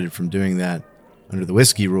prohibited from doing that under the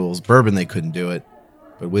whiskey rules. Bourbon, they couldn't do it,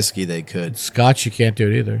 but whiskey, they could. Scotch, you can't do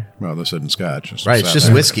it either. Well, this isn't Scotch. It's Right, it's South just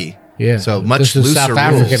Africa. whiskey. Yeah. So much This is looser South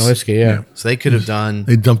African rules. whiskey, yeah. So they could have done.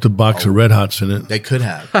 They dumped a box of Red Hots in it. They could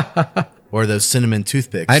have, or those cinnamon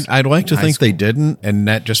toothpicks. I'd like to in high think school. they didn't, and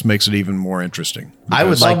that just makes it even more interesting. I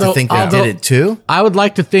would like to Although- think they although- did it too. I would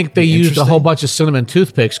like to think they used a Interesting. whole bunch of cinnamon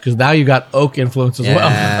toothpicks, because now you got oak influence as well.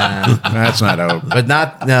 Yeah, That's not oak. but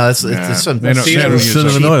not no. It's some They don't- they don't use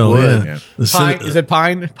Cinnamon cheap oil, wood. yeah. Pine, is it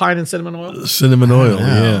pine and cinnamon oil? Cinnamon oil,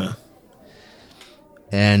 yeah.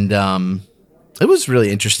 And it was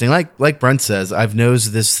really interesting. Like Brent says, I've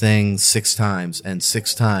nosed this thing 6 times, and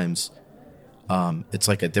 6 times, it's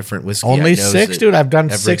like a different whiskey. Only I nosed 6, it dude. I've done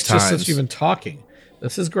every 6 just since times. you've been talking.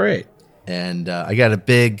 This is great. And I got a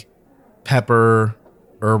big pepper,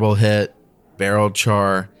 herbal hit, barrel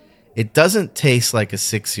char. It doesn't taste like a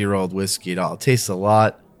 6-year-old whiskey at all. It tastes a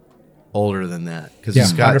lot older than that, because Yeah,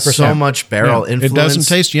 it's got 100%. so much barrel influence. It doesn't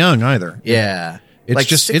taste young either. Yeah. It's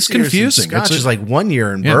just- 6 it's years in confusing. Scotch It's a- is like 1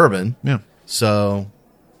 year in Yeah. bourbon. Yeah. So,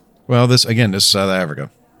 Well, this is South Africa.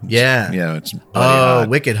 yeah. Yeah, it's bloody Oh, hot.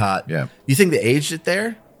 wicked hot. Yeah. You think they aged it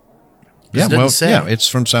there? Yeah, It doesn't well, say. yeah, it's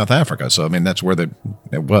from South Africa, so I mean that's where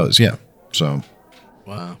it was. Yeah, so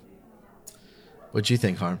Wow. What'd you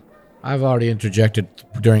think, Harm? I've already interjected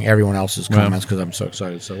during everyone else's comments because I'm so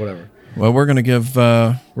excited. So whatever. well, we're gonna give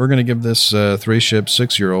this 3-ship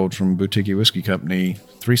 6-year-old from Boutique Whiskey Company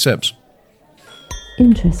 3 sips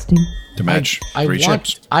Interesting. to match 3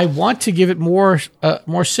 ships. I want to give it more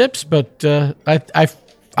sips, but I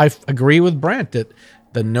agree with Brent that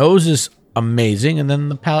the nose is amazing, and then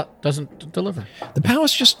the palate doesn't deliver. The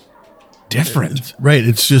palate's just different. Right,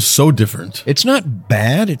 it's just so different. It's not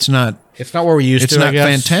bad. It's not. It's not where we used It's to. I not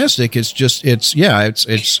guess. fantastic. It's just.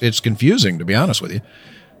 It's confusing, to be honest with you,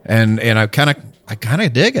 and I kind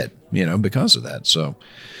of dig it, because of that. So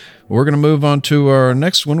we're going to move on to our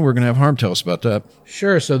next one. We're going to have Harm tell us about that.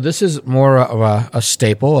 Sure. So this is more of a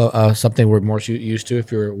staple, something we're more used to if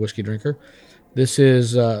you're a whiskey drinker. This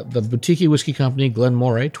is the Boutique Whiskey Company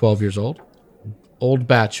Glenmorangie, 12 years old. Old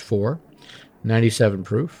Batch 4, 97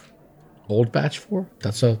 proof. Old Batch 4?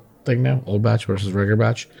 That's a thing now? Old Batch versus regular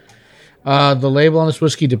batch. The label on this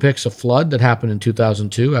whiskey depicts a flood that happened in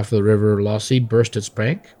 2002 after the River Lossy burst its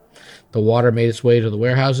bank. The water made its way to the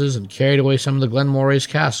warehouses and carried away some of the Glenmorangie's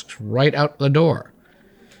casks right out the door.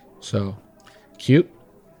 So, cute.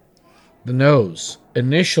 The nose.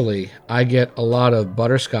 Initially, I get a lot of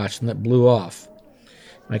butterscotch, and that blew off.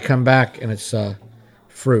 And I come back, and it's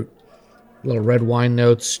fruit. Little red wine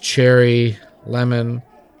notes, cherry, lemon.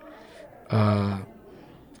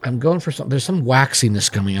 I'm going for some. There's some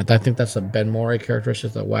waxiness coming out. I think that's a Benmore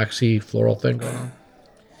characteristic, that waxy floral thing going on.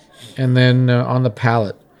 And then on the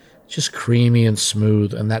palate, just creamy and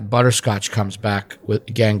smooth. And that butterscotch comes back with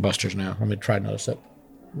gangbusters now. Let me try another sip.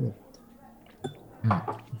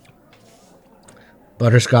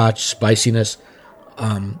 Butterscotch, spiciness.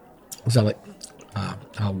 Is that like?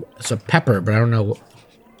 It's a pepper, but I don't know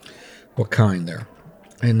what kind there.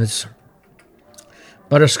 And it's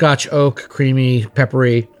butterscotch, oak, creamy,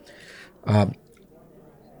 peppery.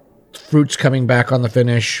 Fruits coming back on the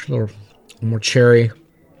finish. A little more cherry.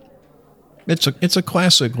 It's a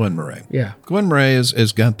classic Glenmorangie. Yeah. Glenmorangie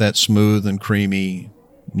has got that smooth and creamy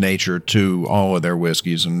nature to all of their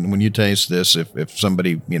whiskeys, and when you taste this, if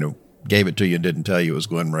somebody gave it to you and didn't tell you it was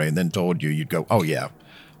Glenmorangie and then told you, you'd go, oh yeah,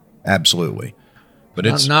 absolutely. But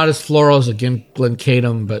it's not as floral as a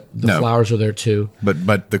Glencadam, but the flowers are there too.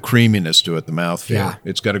 But the creaminess to it, the mouthfeel. Yeah.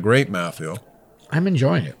 It's got a great mouthfeel. I'm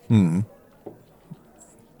enjoying it. Mm.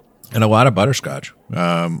 And a lot of butterscotch.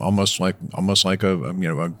 Almost like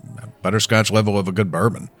a butterscotch level of a good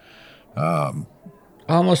bourbon.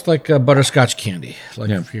 Almost like a butterscotch candy, like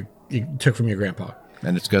if you took from your grandpa.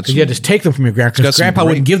 And it's got you had to take them from your grandpa because grandpa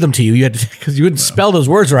wouldn't give them to you. You had because you wouldn't spell those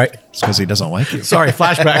words right. It's because he doesn't like you. Sorry,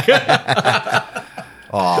 flashback.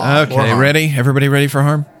 Okay, ready? Everybody ready for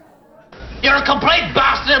harm? You're a complete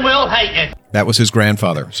bastard and we all hate you. That was his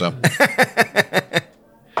grandfather. So,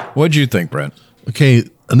 what'd you think, Brent? Okay,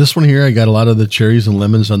 on this one here, I got a lot of the cherries and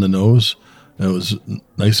lemons on the nose. It was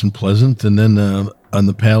nice and pleasant. And then on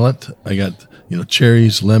the palate, I got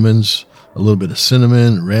cherries, lemons, a little bit of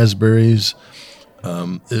cinnamon, raspberries.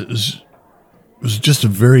 It was just a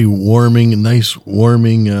very nice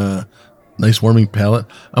warming palate.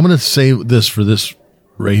 I'm going to say this for this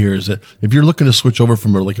right here is that if you're looking to switch over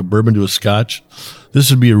from a bourbon to a scotch,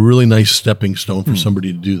 this would be a really nice stepping stone for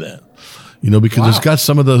somebody to do that. Because it's got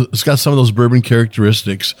some of those bourbon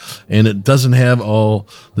characteristics, and it doesn't have all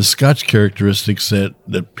the scotch characteristics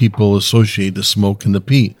that people associate the smoke and the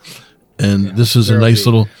peat. And this is a nice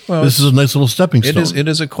little stepping stone. It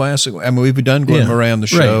is a classic. I mean, we've done Glen Moray on the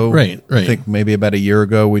show. Right. I think maybe about a year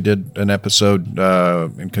ago we did an episode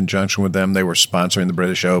in conjunction with them. They were sponsoring the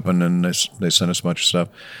British Open, and they sent us a bunch of stuff.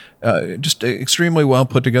 Just extremely well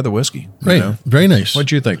put together whiskey. Right, very nice. What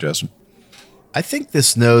do you think, Justin? I think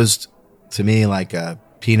this nosed to me like a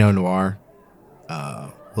Pinot Noir.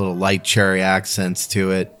 Little light cherry accents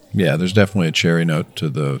to it. Yeah, there's definitely a cherry note to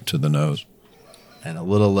the nose. And a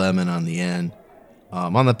little lemon on the end.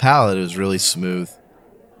 On the palate, it was really smooth.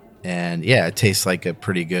 And yeah, it tastes like a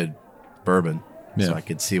pretty good bourbon. Yeah. So I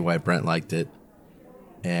could see why Brent liked it.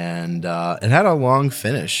 And it had a long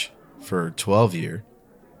finish for 12 year.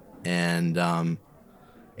 And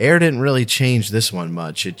air didn't really change this one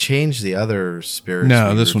much. It changed the other spirits.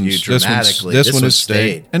 No, this one dramatically. This one has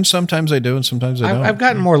stayed. And sometimes they do, and sometimes they don't. I've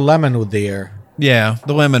gotten more lemon with the air. Yeah,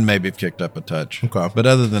 the lemon maybe have kicked up a touch. Okay. But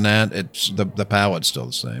other than that, it's the palate's still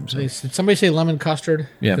the same. So. Did somebody say lemon custard?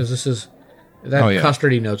 Yeah. Because this is that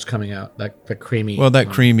custardy note's coming out, that creamy. Well, that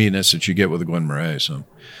creaminess that you get with the Glen Moray. So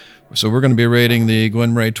we're going to be rating the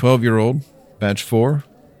Glen Moray 12-year-old, batch 4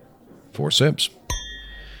 sips.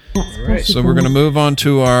 All right. So we're going to move on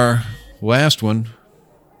to our last one,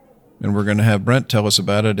 and we're going to have Brent tell us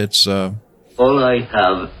about it. It's all I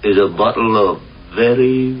have is a bottle of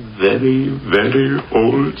very, very, very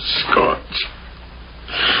old scotch.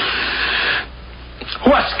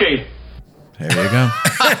 Whiskey. There you go.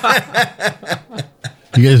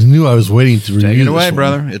 You guys knew I was waiting to review Take it away, this one.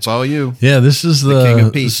 brother. It's all you. Yeah, this is the King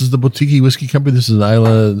of Peat. This is the Boutique Whiskey Company. This is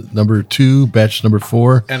Isla number 2, batch number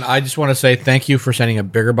 4. And I just want to say thank you for sending a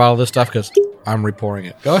bigger bottle of this stuff because I'm repouring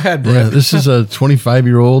it. Go ahead, Brent. Yeah, this is a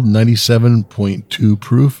 25-year-old, 97.2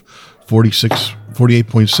 proof, 48.6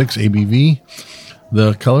 ABV.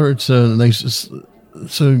 The color, it's a nice,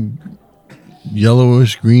 it's a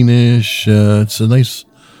yellowish, greenish. It's a nice.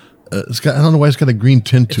 It's got. I don't know why it's got a green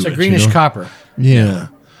tint to it. It's a greenish copper. Yeah,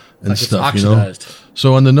 and like stuff. It's oxidized.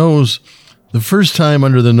 So on the nose, the first time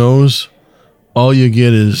under the nose, all you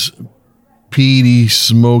get is peaty,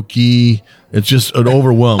 smoky. It's just it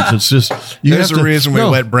overwhelms. It's just there's a reason we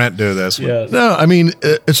let Brent do this one. Yes. No, I mean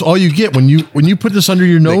it's all you get when you put this under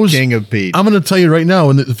your nose. The King of Peat. I'm going to tell you right now.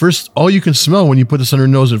 And the first, all you can smell when you put this under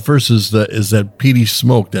your nose at first is that peaty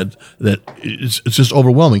smoke. That it's just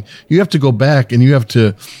overwhelming. You have to go back and you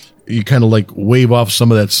kind of like wave off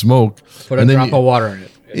some of that smoke. Put a drop of water in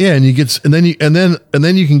it. Yeah, and you get and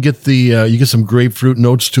then you can get you get some grapefruit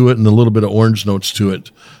notes to it and a little bit of orange notes to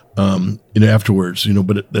it. Afterwards,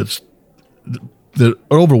 but that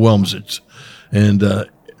overwhelms it. And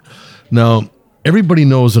now everybody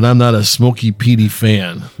knows that I'm not a smoky peaty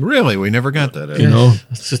fan. Really, we never got that.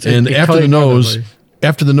 And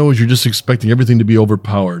after the nose, you're just expecting everything to be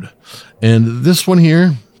overpowered. And this one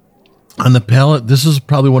here on the palate, this is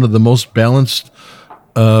probably one of the most balanced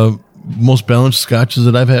scotches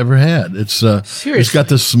that I've ever had. It's got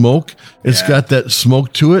the smoke. It's got that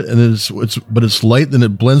smoke to it, and but it's light and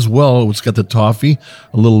it blends well. It's got the toffee,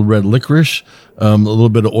 a little red licorice, a little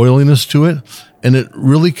bit of oiliness to it, and it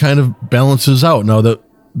really kind of balances out. Now the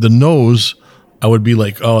nose, I would be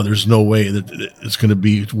like, oh, there's no way that it's going to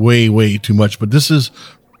be way, way too much. But this is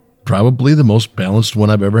probably the most balanced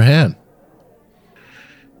one I've ever had.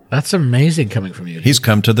 That's amazing coming from you. He's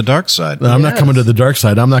come to the dark side. No, I'm not coming to the dark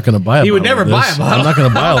side. I'm not going to buy a bottle. He would never buy a bottle. I'm not going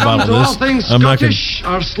to buy a bottle of this. All things Scottish.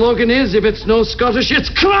 Our slogan is, if it's no Scottish, it's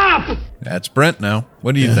crap. That's Brent now.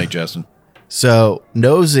 What do you think, Justin? So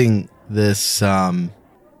nosing this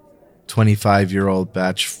 25-year-old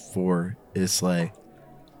batch for Islay,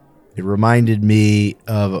 it reminded me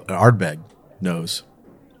of an Ardbeg nose.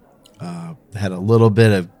 Had a little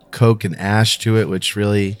bit of Coke and ash to it, which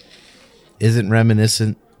really isn't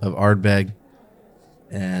reminiscent of Ardbeg.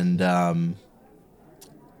 And the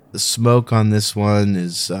smoke on this one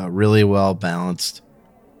is really well balanced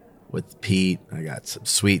with peat. I got some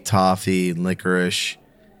sweet toffee and licorice,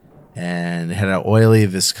 and it had an oily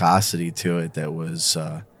viscosity to it that was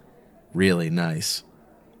really nice.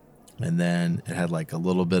 And then it had like a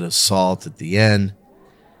little bit of salt at the end.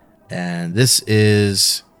 And this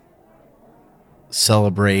is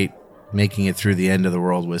Celebrate making it through the end of the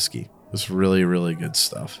world whiskey. It's really, really good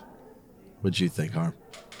stuff. What'd you think, Harm?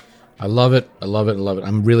 I love it. I love it. I love it.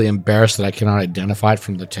 I'm really embarrassed that I cannot identify it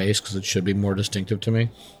from the taste because it should be more distinctive to me.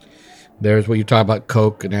 There's what you talk about,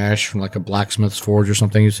 Coke and ash from like a blacksmith's forge or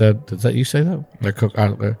something. You said, did that you say that? They're Coke.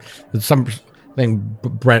 There's something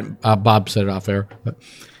Bob said it off there. But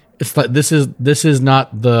it's like this is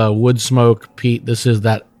not the wood smoke peat. This is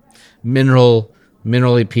that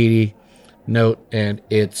minerally peaty note, and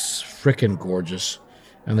it's freaking gorgeous.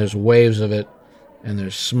 And there's waves of it, and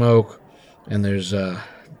there's smoke, and there's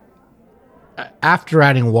after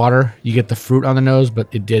adding water, you get the fruit on the nose, but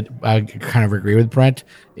I kind of agree with Brent.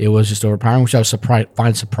 It was just overpowering, which I was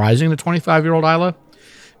find surprising to 25-year-old Islay,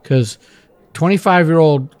 because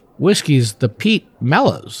 25-year-old whiskeys, the peat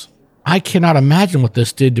mellows. I cannot imagine what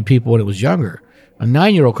this did to people when it was younger. A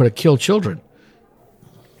 9-year-old could have killed children.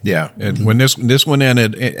 Yeah, and when this went in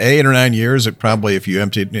at 8 or 9 years, it probably, if you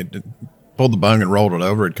emptied it, pulled the bung and rolled it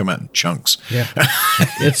over, it'd come out in chunks. Yeah,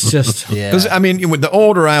 it's just because I mean, the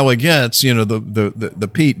older Islay gets, the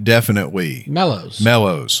peat definitely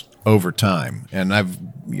mellows over time, and I've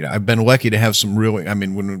been lucky to have some really. I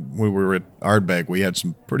mean, when we were at Ardbeg, we had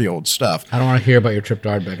some pretty old stuff. I don't want to hear about your trip to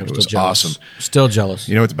Ardbeg. I'm still jealous. Awesome, still jealous.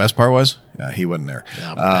 You know what the best part was? He wasn't there.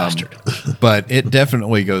 Oh, bastard. But it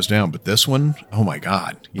definitely goes down. But this one, oh my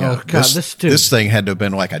God! This thing had to have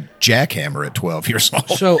been like a jackhammer at 12 years old.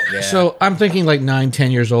 So I'm thinking like 9,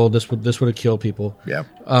 10 years old. This would have killed people. Yeah.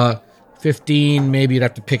 15, maybe you'd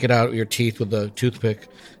have to pick it out with your teeth with a toothpick.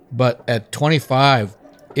 But at 25,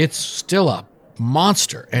 it's still a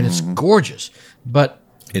monster, and it's gorgeous. But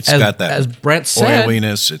it's got that, as Brent said,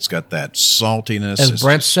 oiliness. It's got that saltiness. As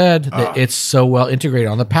Brent said, that it's so well integrated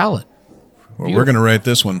on the palate. Well, we're going to rate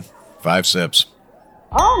this one 5 sips.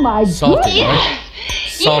 Oh my Salty, goodness! right?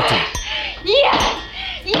 Salty. Yes!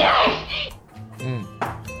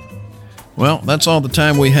 Well, that's all the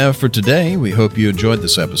time we have for today. We hope you enjoyed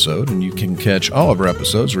this episode, and you can catch all of our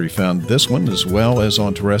episodes where you found this one, as well as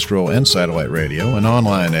on terrestrial and satellite radio, and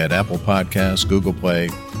online at Apple Podcasts, Google Play,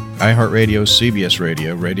 iHeartRadio, CBS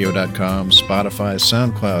Radio, Radio.com, Spotify,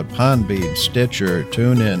 SoundCloud, Podbean, Stitcher,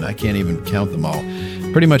 TuneIn. I can't even count them all.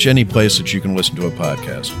 Pretty much any place that you can listen to a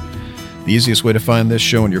podcast. The easiest way to find this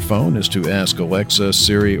show on your phone is to ask Alexa,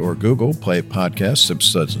 Siri, or Google, play podcast Sips,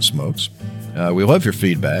 Suds, and Smokes. We love your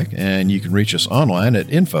feedback, and you can reach us online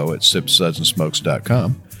at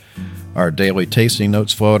info@sipsudsandsmokes.com. Our daily tasting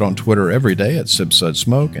notes flow out on Twitter every day at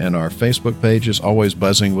SipSudSmoke, and our Facebook page is always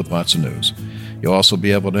buzzing with lots of news. You'll also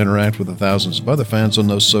be able to interact with the thousands of other fans on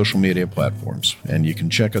those social media platforms. And you can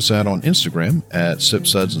check us out on Instagram at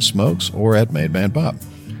SipSudsandSmokes or at MadeManBob.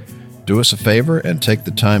 Do us a favor and take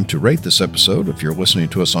the time to rate this episode. If you're listening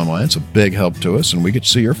to us online, it's a big help to us, and we get to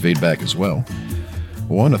see your feedback as well.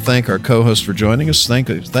 We want to thank our co-host for joining us.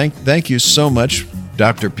 Thank you so much,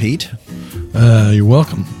 Dr. Peat. You're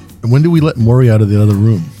welcome. When do we let Maury out of the other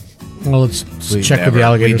room? Well, let's check with the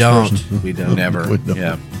alligators first. We don't. Never.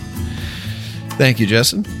 Yeah. Thank you,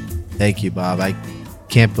 Justin. Thank you, Bob. I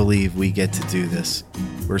can't believe we get to do this.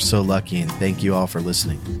 We're so lucky, and thank you all for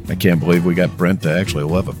listening. I can't believe we got Brent to actually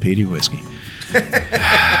love a peaty whiskey.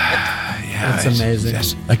 That's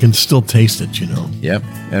amazing. I can still taste it, Yep.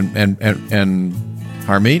 And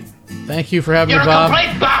Harmeet? Thank you for having You're me, Bob. a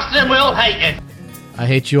complete bastard and we'll hate you. I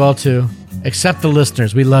hate you all too. Except the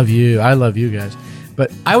listeners. We love you. I love you guys.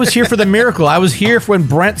 But I was here for the miracle. I was here for when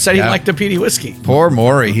Brent said he liked the peaty whiskey. Poor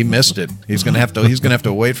Maury, he missed it. He's gonna have to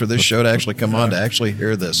wait for this show to actually come on to actually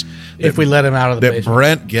hear this. If we let him out of the basement.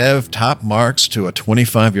 Brent gave top marks to a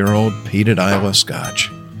 25-year-old peated Islay Scotch.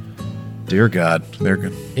 Dear God, they're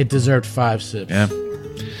good. It deserved 5 sips. Yeah.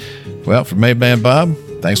 Well, for Made Man Bob,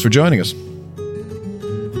 thanks for joining us.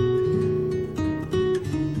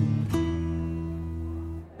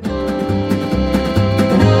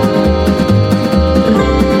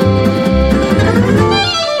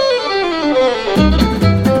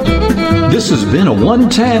 This has been a One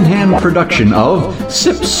Tan Hand production of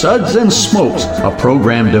Sips, Suds, and Smokes, a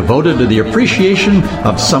program devoted to the appreciation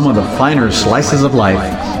of some of the finer slices of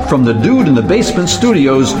life. From the Dude in the Basement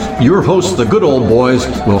Studios, your hosts, the Good Old Boys,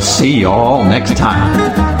 will see you all next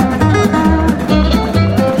time.